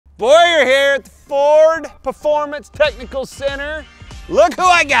Bowyer here at the Ford Performance Technical Center. Look who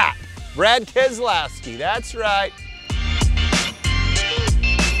I got, Brad Keselowski, that's right.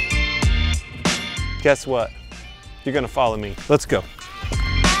 Guess what? You're gonna follow me. Let's go.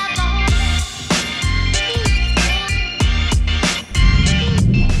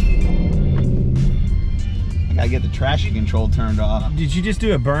 I get the traction control turned off. Did you just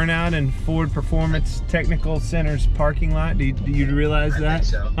do a burnout in Ford Performance Technical Center's parking lot? Do you realize that? I think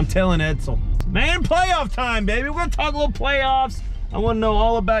so. I'm telling Edsel. Man, playoff time, baby. We're gonna talk a little playoffs. I wanna know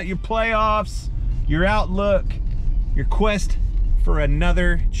all about your playoffs, your outlook, your quest for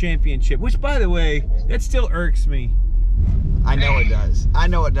another championship, which by the way, that still irks me. I know it does. I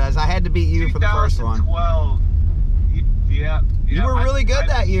know it does. I had to beat you for the first one. 2012. Yeah. You were really good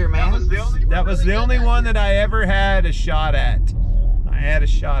that year, man. That was the only one that I ever had a shot at. I had a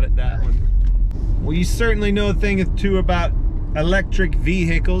shot at that one. Well, you certainly know a thing or two about electric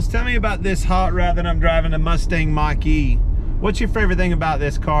vehicles. Tell me about this hot rod that I'm driving, a Mustang Mach-E. What's your favorite thing about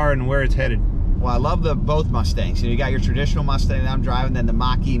this car and where it's headed? Well, I love both Mustangs. You got your traditional Mustang that I'm driving, then the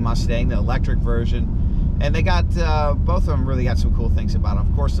Mach-E Mustang, the electric version. And they got, both of them really got some cool things about them.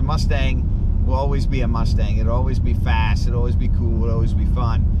 Of course, the Mustang will always be a Mustang. It'll always be fast. It'll always be cool. It'll always be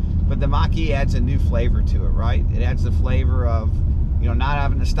fun. But the Mach-E adds a new flavor to it, right? It adds the flavor of, you know, not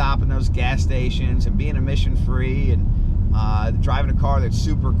having to stop in those gas stations and being emission-free and driving a car that's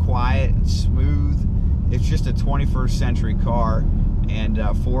super quiet and smooth. It's just a 21st century car, and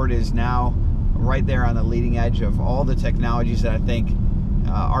Ford is now right there on the leading edge of all the technologies that I think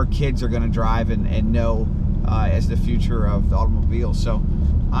our kids are going to drive and know as the future of the automobile. So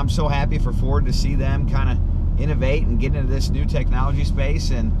I'm so happy for Ford to see them kind of innovate and get into this new technology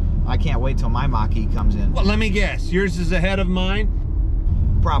space, and I can't wait till my Mach-E comes in. Well, let me guess, yours is ahead of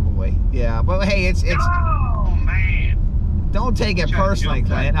mine? Probably, yeah. But hey, it's Oh man! don't take it personally,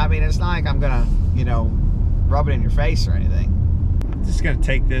 Clint. I mean, it's not like I'm gonna, you know, rub it in your face or anything. I'm just gonna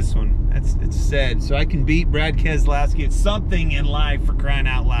take this one. It's said, so I can beat Brad Keselowski. It's something in life, for crying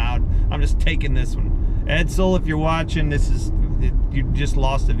out loud. I'm just taking this one. Edsel, if you're watching, you just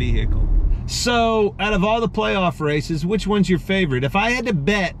lost a vehicle. So, out of all the playoff races, which one's your favorite? If I had to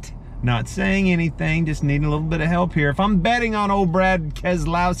bet, not saying anything, just needing a little bit of help here. If I'm betting on old Brad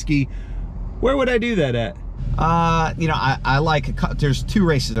Keselowski, where would I do that at? You know, I like, there's two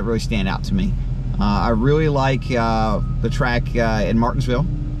races that really stand out to me. I really like the track in Martinsville.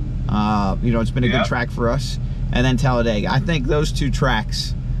 You know, it's been a good track for us. And then Talladega. I think those two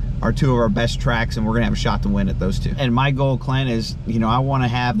tracks are two of our best tracks, and we're gonna have a shot to win at those two. And my goal, Clint, is, you know, I want to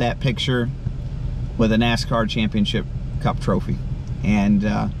have that picture with a NASCAR Championship Cup trophy. And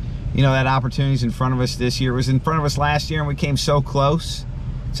you know, that opportunity's in front of us this year. It was in front of us last year and we came so close.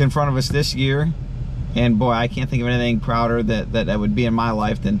 It's in front of us this year, and boy, I can't think of anything prouder that would be in my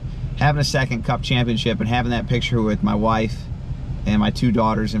life than having a second Cup Championship and having that picture with my wife and my two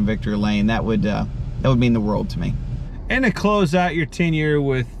daughters in Victory Lane. That would mean the world to me. And to close out your tenure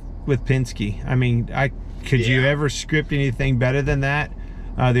with Penske, I mean, could you ever script anything better than that?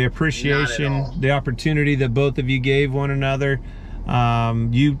 The appreciation, the opportunity that both of you gave one another.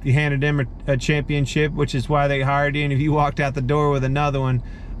 You handed them a championship, which is why they hired you, and if you walked out the door with another one,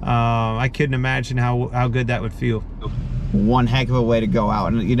 I couldn't imagine how good that would feel. One heck of a way to go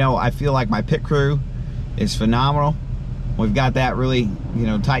out. And you know, I feel like my pit crew is phenomenal. We've got that really, you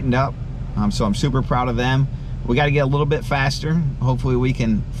know, tightened up. So I'm super proud of them. We got to get a little bit faster. Hopefully we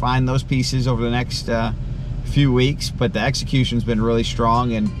can find those pieces over the next few weeks, but the execution's been really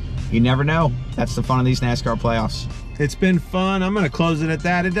strong, and you never know. That's the fun of these NASCAR playoffs. It's been fun. I'm going to close it at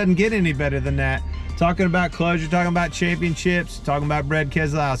that. It doesn't get any better than that. Talking about closure, talking about championships, talking about Brad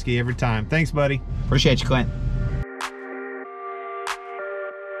Keselowski every time. Thanks, buddy. Appreciate you, Clint.